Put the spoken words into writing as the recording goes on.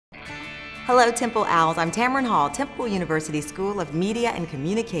Hello, Temple Owls. I'm Tamron Hall, Temple University School of Media and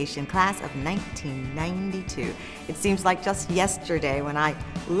Communication, class of 1992. It seems like just yesterday when I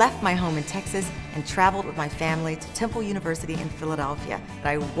left my home in Texas and traveled with my family to Temple University in Philadelphia, that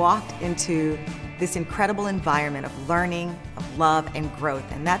I walked into this incredible environment of learning, of love, and growth.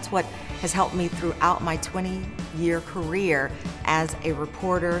 And that's what has helped me throughout my 20-year career as a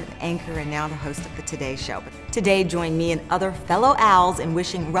reporter, anchor, and now the host of the Today Show. Today, join me and other fellow owls in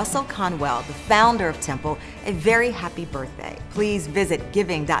wishing Russell Conwell, the founder of Temple, a very happy birthday. Please visit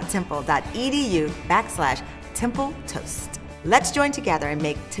giving.temple.edu/Temple Toast. Let's join together and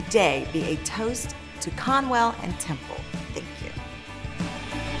make today be a toast to Conwell and Temple. Thank you.